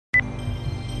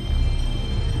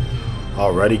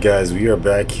Alrighty guys, we are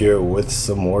back here with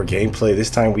some more gameplay.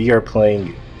 This time we are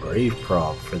playing Brave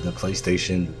Prop for the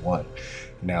PlayStation 1.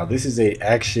 Now this is a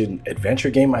action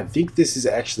adventure game. I think this is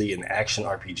actually an action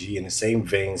RPG in the same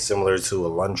vein similar to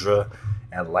Alundra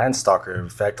and Landstalker. In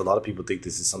fact, a lot of people think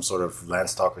this is some sort of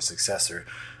Landstalker successor.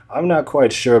 I'm not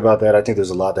quite sure about that. I think there's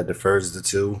a lot that differs the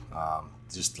two.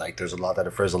 Just like there's a lot that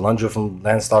differs Alundra from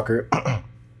Landstalker.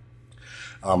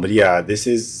 But yeah, this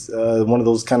is one of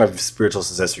those kind of spiritual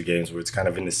successor games where it's kind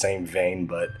of in the same vein,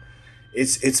 but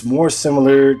it's more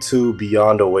similar to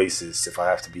Beyond Oasis, if I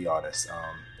have to be honest.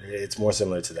 It's more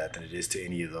similar to that than it is to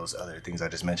any of those other things I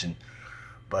just mentioned.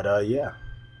 But yeah.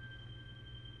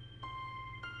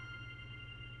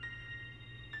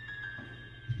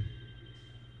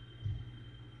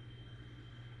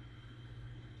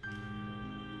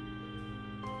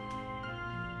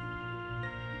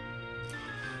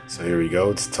 So here we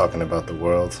go, it's talking about the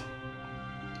world.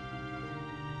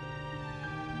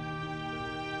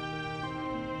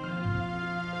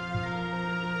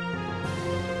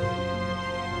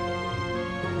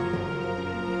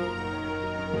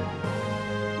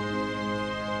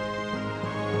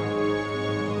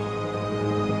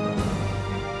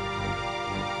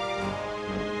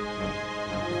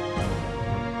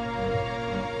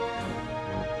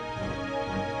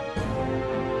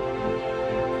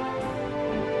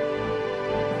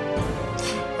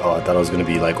 Oh, I thought it was going to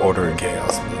be like Order and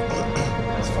Chaos, but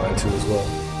that's fine too as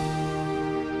well.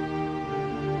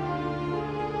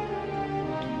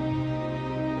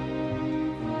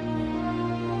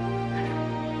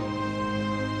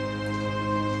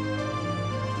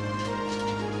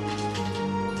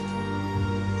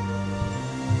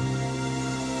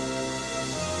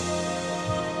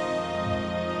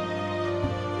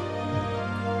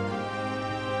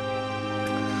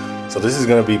 So this is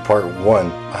going to be part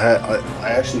one. I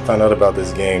actually found out about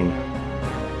this game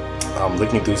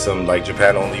looking through some like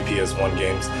Japan only PS1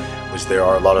 games, which there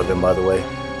are a lot of them by the way.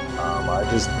 I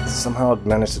just somehow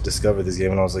managed to discover this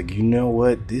game and I was like, you know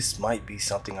what, this might be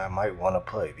something I might want to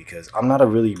play, because I'm not a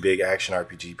really big action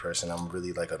RPG person. I'm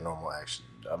really like I'm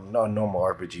not a normal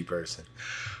RPG person.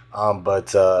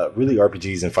 But really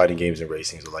RPGs and fighting games and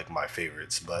racings are like my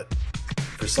favorites. But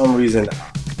for some reason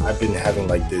I've been having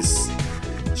like this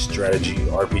strategy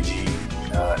RPG,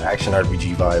 action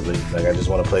RPG vibe. Like I just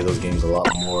want to play those games a lot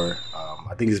more.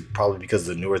 I think it's probably because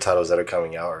the newer titles that are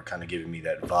coming out are kind of giving me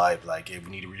that vibe. Like we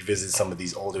need to revisit some of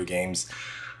these older games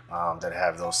that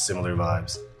have those similar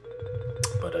vibes.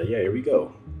 But yeah, here we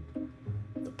go.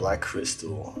 The Black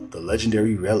Crystal, the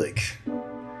legendary relic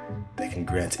that can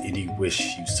grant any wish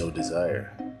you so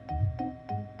desire.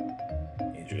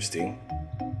 Interesting.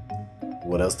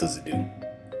 What else does it do?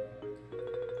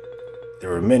 There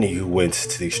were many who went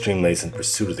to the extreme lengths in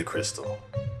pursuit of the crystal.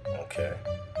 Okay.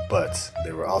 But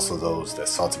there were also those that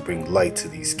sought to bring light to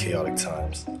these chaotic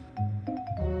times.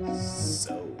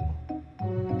 So,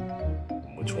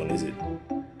 which one is it?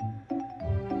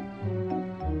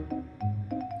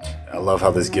 I love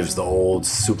how this gives the old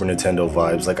Super Nintendo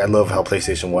vibes. Like I love how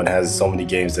PlayStation 1 has so many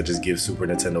games that just give Super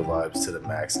Nintendo vibes to the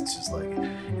max. It's just like,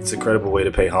 it's an incredible way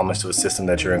to pay homage to a system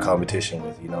that you're in competition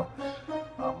with, you know?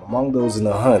 Among those in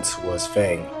the hunt was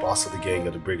Fang, boss of the gang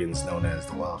of the brigands known as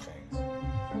the Wild Fangs.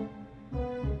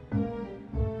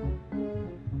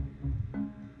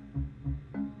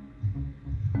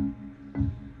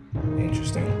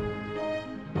 Interesting.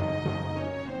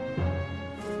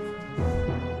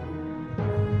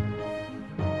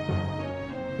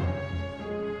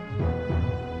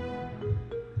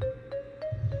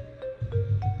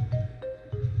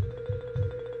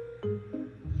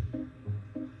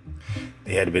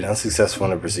 They had been unsuccessful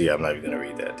in the pursuit. I'm not even going to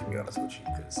read that, to be honest with you,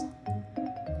 because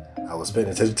I was paying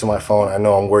attention to my phone. I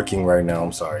know I'm working right now.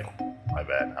 I'm sorry. My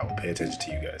bad. I will pay attention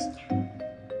to you guys.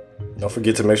 Don't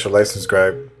forget to make sure to like,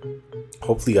 subscribe.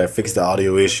 Hopefully I fixed the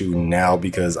audio issue now,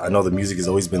 because I know the music has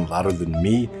always been louder than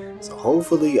me. So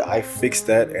hopefully I fixed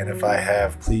that, and if I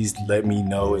have, please let me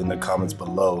know in the comments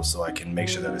below so I can make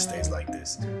sure that it stays like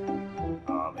this.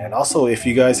 And also, if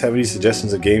you guys have any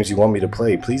suggestions of games you want me to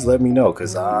play, please let me know,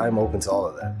 because I'm open to all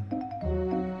of that.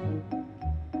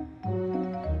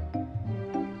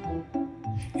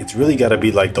 It's really got to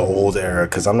be like the old era,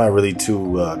 because I'm not really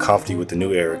too comfy with the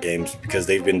new era games, because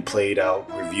they've been played out,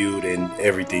 reviewed, and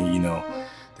everything, you know.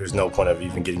 There's no point of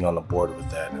even getting on the board with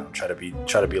that. Try to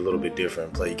be a little bit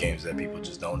different, play games that people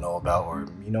just don't know about, or,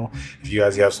 you know, if you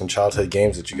guys have some childhood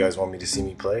games that you guys want me to see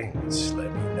me play, just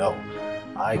let me know.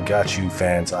 I got you,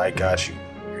 fans. I got you.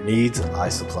 Your needs, I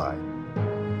supply.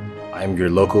 I am your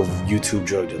local YouTube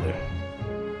drug dealer.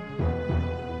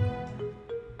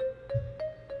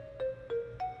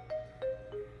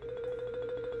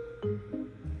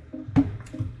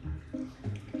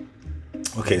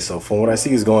 Okay, so from what I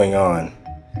see is going on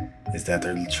is that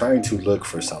they're trying to look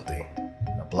for something.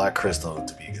 A black crystal,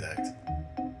 to be exact.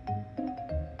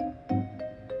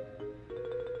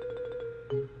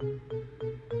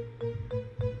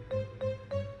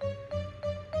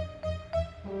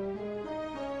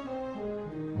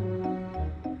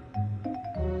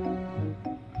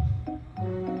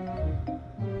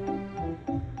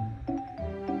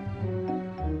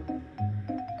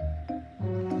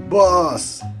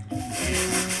 Boss!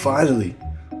 Finally!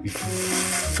 We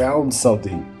found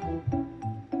something.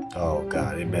 Oh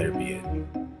god, it better be it.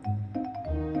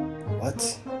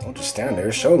 What? Don't just stand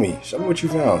there. Show me. Show me what you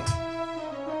found.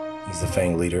 He's the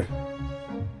Fang leader.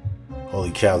 Holy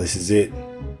cow, this is it.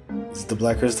 Is it the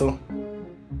Black Crystal?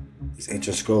 This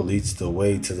ancient scroll leads the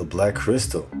way to the Black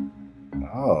Crystal.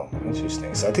 Oh,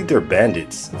 interesting. So I think they're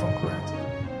bandits, if I'm correct.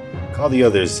 Call the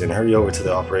others and hurry over to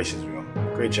the operations room.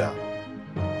 Great job.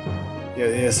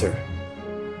 Yes, sir.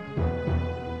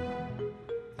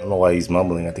 I don't know why he's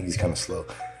mumbling. I think he's kind of slow.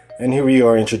 And here we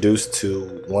are introduced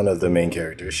to one of the main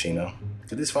characters, Sheena.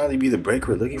 Could this finally be the break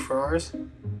we're looking for ours?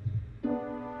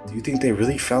 Do you think they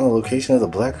really found the location of the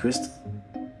Black Crystal?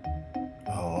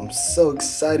 Oh, I'm so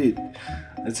excited.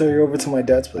 Let's hurry over to my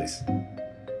dad's place.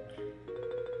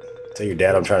 Tell your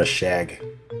dad I'm trying to shag.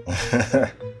 I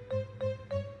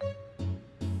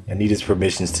need his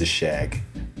permissions to shag.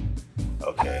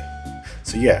 Okay.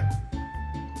 So yeah,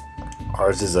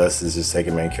 ours is us. This is the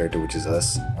second main character, which is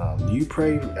us. Do you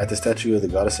pray at the statue of the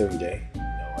goddess every day? No,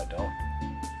 I don't.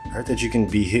 I heard that you can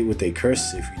be hit with a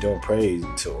curse if you don't pray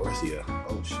to Orthia.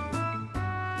 Oh shit.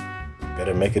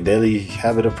 Better make a daily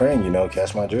habit of praying, you know,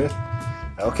 catch my drift?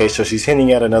 Okay, so she's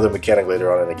hinting at another mechanic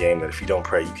later on in the game that if you don't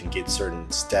pray, you can get certain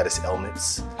status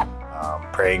ailments.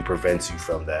 Praying prevents you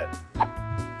from that.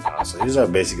 So here's our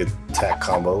basic attack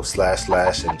combo, slash,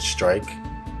 and strike.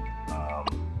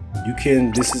 You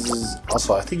can, this is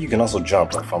also, I think you can also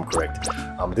jump if I'm correct.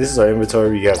 This is our inventory.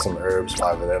 We have some herbs,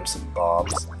 5 of them, some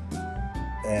bombs,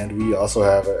 and we also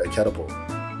have a catapult.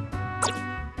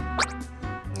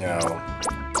 Now,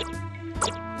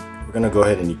 we're gonna go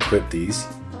ahead and equip these,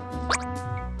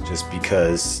 just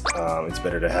because it's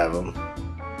better to have them.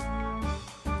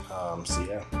 So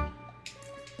yeah.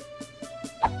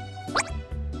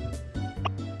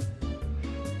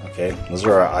 Okay, those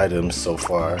are our items so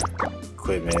far.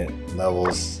 Equipment,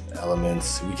 levels,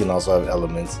 elements. We can also have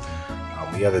elements.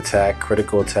 We have attack.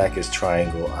 Critical attack is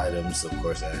triangle. Items, of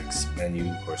course, X. Menu,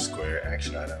 of course, square.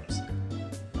 Action items.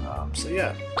 So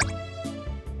yeah.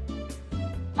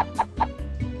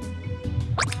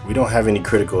 We don't have any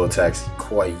critical attacks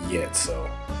quite yet, so.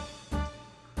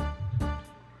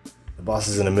 The boss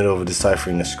is in the middle of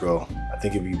deciphering the scroll. I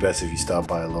think it'd be best if you stop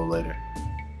by a little later.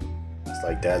 It's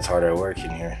like Dad's hard at work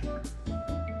in here.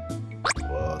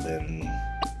 Well then,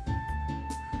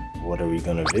 what are we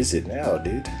gonna visit now,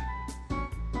 dude?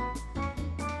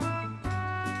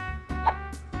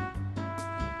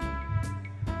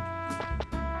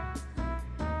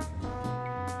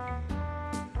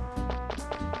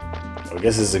 I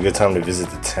guess this is a good time to visit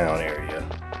the town area,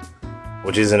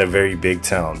 which isn't a very big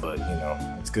town, but you know,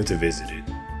 it's good to visit it.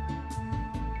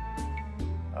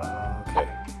 Okay,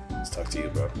 let's talk to you,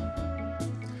 bro.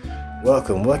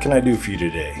 Welcome, what can I do for you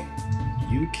today?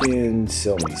 You can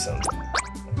sell me something.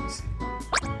 Let me see.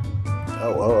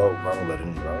 Oh, wrong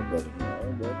button.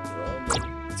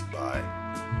 Let's buy.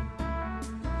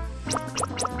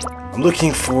 I'm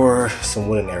looking for some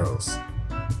wooden arrows,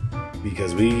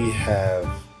 because we have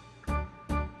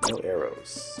no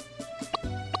arrows.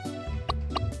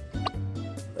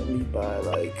 Let me buy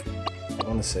like, I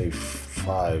want to say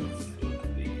 5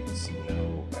 of these.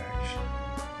 No action.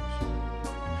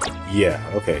 Yeah,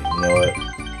 okay, you know what?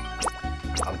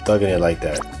 I'm thugging it like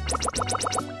that.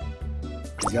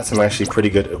 He's got some actually pretty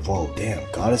good. Whoa, damn,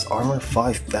 goddess armor,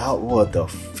 5,000. What the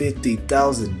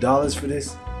 $50,000 for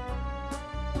this?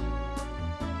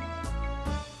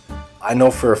 I know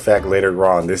for a fact later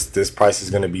on this price is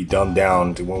gonna be dumbed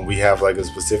down to when we have like a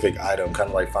specific item, kind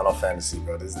of like Final Fantasy,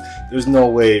 bro. There's no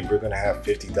way we're gonna have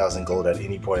 50,000 gold at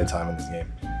any point in time in this game.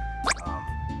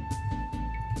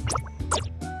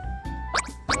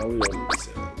 No, we don't need to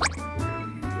sell it.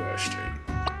 You are straight.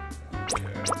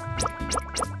 Okay.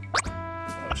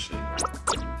 Oh shit.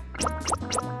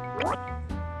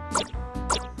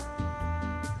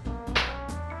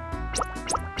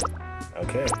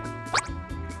 Okay.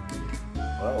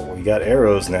 Well, we got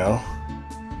arrows now.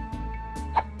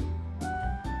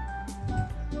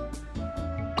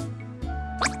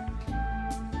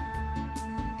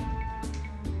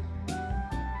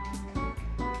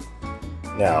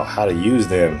 Now, how to use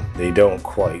them, they don't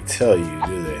quite tell you,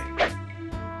 do they?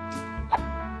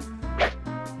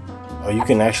 Oh, you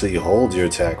can actually hold your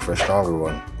attack for a stronger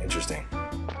one. Interesting.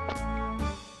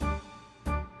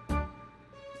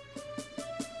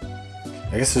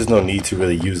 I guess there's no need to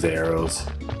really use the arrows.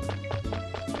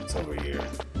 It's over here.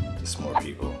 Just more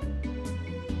people.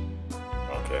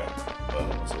 Okay.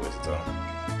 Well, it's a waste of time.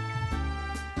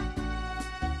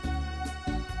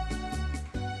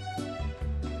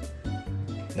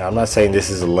 Now, I'm not saying this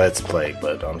is a let's play,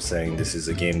 but I'm saying this is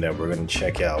a game that we're going to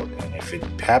check out. And if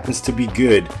it happens to be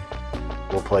good,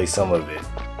 we'll play some of it.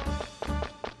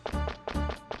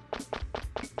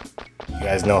 You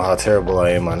guys know how terrible I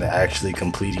am on actually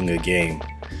completing a game.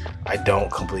 I don't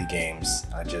complete games.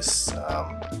 I just,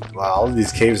 wow, all of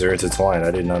these caves are intertwined.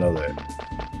 I did not know that.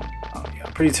 Yeah,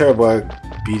 I'm pretty terrible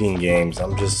at beating games.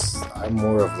 I'm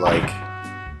more of like,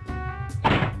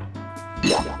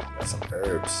 got some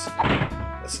herbs.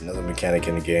 That's another mechanic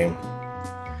in the game.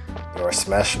 There are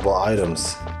smashable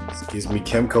items. This gives me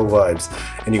Chemco vibes.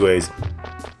 Anyways,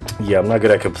 yeah, I'm not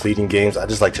good at completing games. I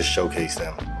just like to showcase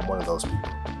them. I'm one of those people.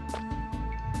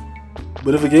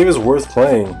 But if a game is worth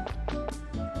playing,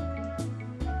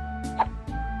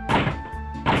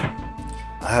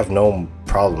 I have no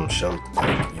problem I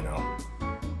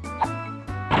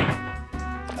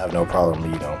have no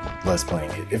problem, let's playing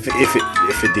it. If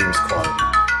it deems quality.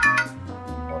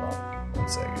 Hold on, 1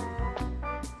 second.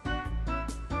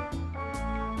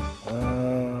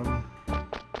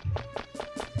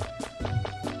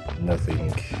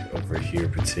 Nothing over here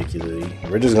particularly.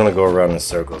 We're just gonna go around in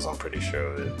circles, I'm pretty sure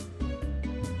of it.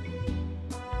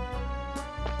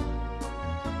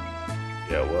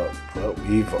 Yeah, well,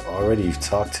 we've already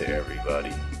talked to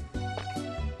everybody.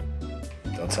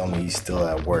 Don't tell me he's still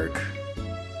at work.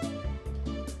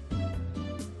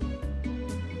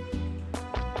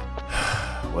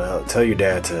 Well, tell your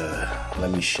dad to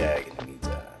let me shag in the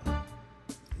meantime.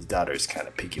 His daughter's kind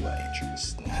of piquing my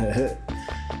interest.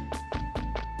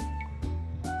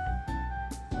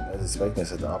 I was expecting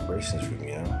us at the operations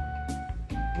room,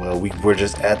 Well, we were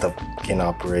just at the fucking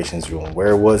operations room.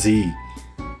 Where was he?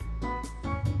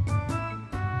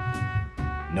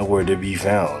 Nowhere to be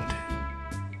found.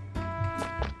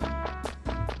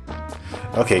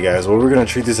 Okay, guys, well, we're gonna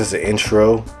treat this as an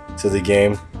intro to the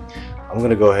game. I'm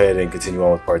gonna go ahead and continue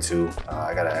on with part 2.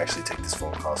 I gotta actually take this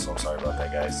phone call, so I'm sorry about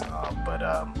that, guys.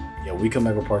 Yeah, we come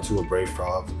back with part 2 of Brave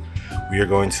Frog. We are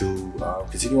going to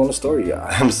continue on the story.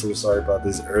 I'm so sorry about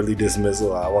this early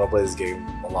dismissal. I want to play this game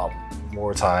a lot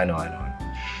more time. I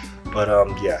know. But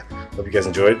yeah, hope you guys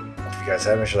enjoyed. If you guys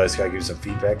haven't, should I give you some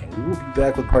feedback, and we will be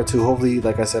back with part 2. Hopefully,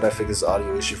 like I said, I fixed this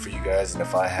audio issue for you guys, and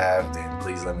if I have, then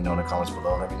please let me know in the comments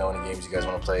below. Let me know any games you guys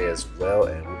want to play as well,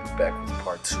 and we'll be back with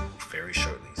part 2 very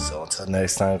shortly. So until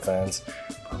next time, fans,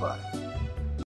 bye bye.